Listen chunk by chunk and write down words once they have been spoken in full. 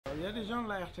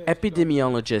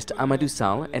Epidemiologist Amadou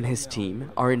Sall and his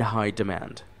team are in high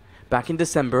demand. Back in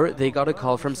December, they got a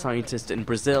call from scientists in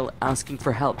Brazil asking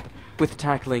for help with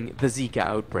tackling the Zika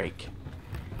outbreak.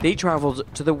 They traveled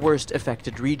to the worst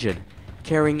affected region,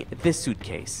 carrying this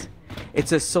suitcase.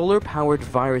 It's a solar-powered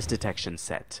virus detection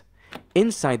set.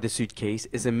 Inside the suitcase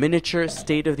is a miniature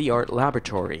state-of-the-art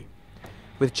laboratory.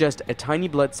 With just a tiny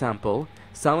blood sample,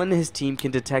 Sall and his team can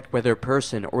detect whether a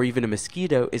person or even a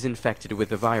mosquito is infected with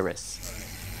the virus.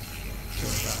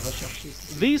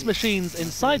 These machines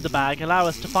inside the bag allow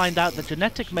us to find out the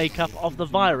genetic makeup of the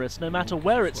virus, no matter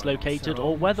where it's located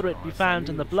or whether it be found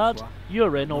in the blood,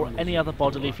 urine or any other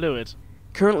bodily fluid.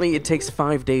 Currently, it takes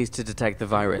 5 days to detect the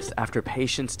virus after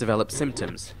patients develop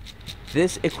symptoms.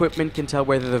 This equipment can tell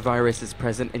whether the virus is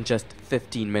present in just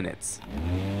 15 minutes.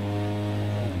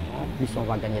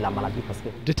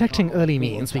 Detecting early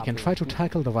means we can try to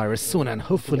tackle the virus soon and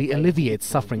hopefully alleviate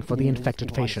suffering for the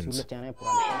infected patients.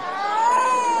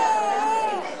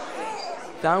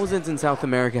 Thousands in South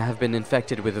America have been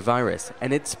infected with the virus,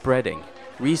 and it's spreading.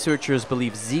 Researchers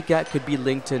believe Zika could be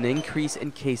linked to an increase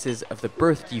in cases of the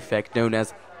birth defect known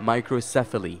as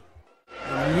microcephaly.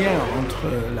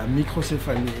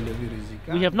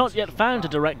 We have not yet found a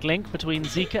direct link between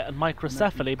Zika and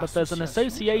microcephaly, but there's an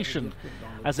association,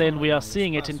 as in we are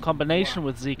seeing it in combination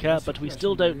with Zika, but we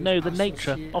still don't know the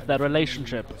nature of their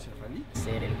relationship.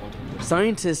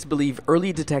 Scientists believe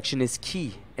early detection is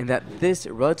key and that this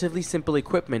relatively simple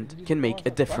equipment can make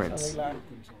a difference.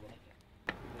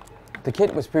 The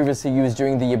kit was previously used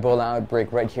during the Ebola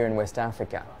outbreak right here in West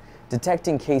Africa.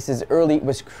 Detecting cases early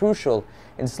was crucial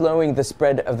in slowing the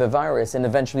spread of the virus and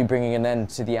eventually bringing an end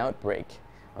to the outbreak.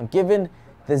 Given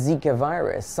the Zika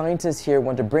virus, scientists here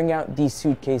want to bring out these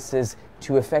suitcases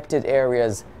to affected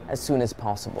areas as soon as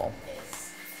possible.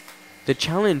 The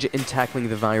challenge in tackling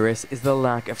the virus is the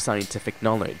lack of scientific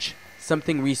knowledge,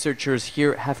 something researchers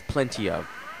here have plenty of.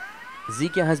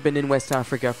 Zika has been in West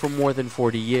Africa for more than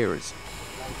 40 years.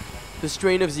 The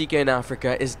strain of Zika in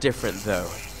Africa is different though,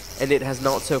 and it has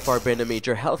not so far been a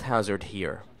major health hazard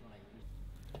here.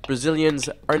 Brazilians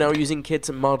are now using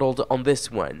kits modeled on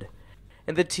this one,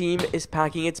 and the team is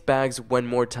packing its bags one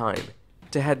more time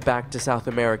to head back to South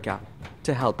America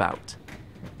to help out.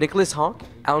 Nicolas Haque,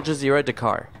 Al Jazeera,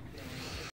 Dakar.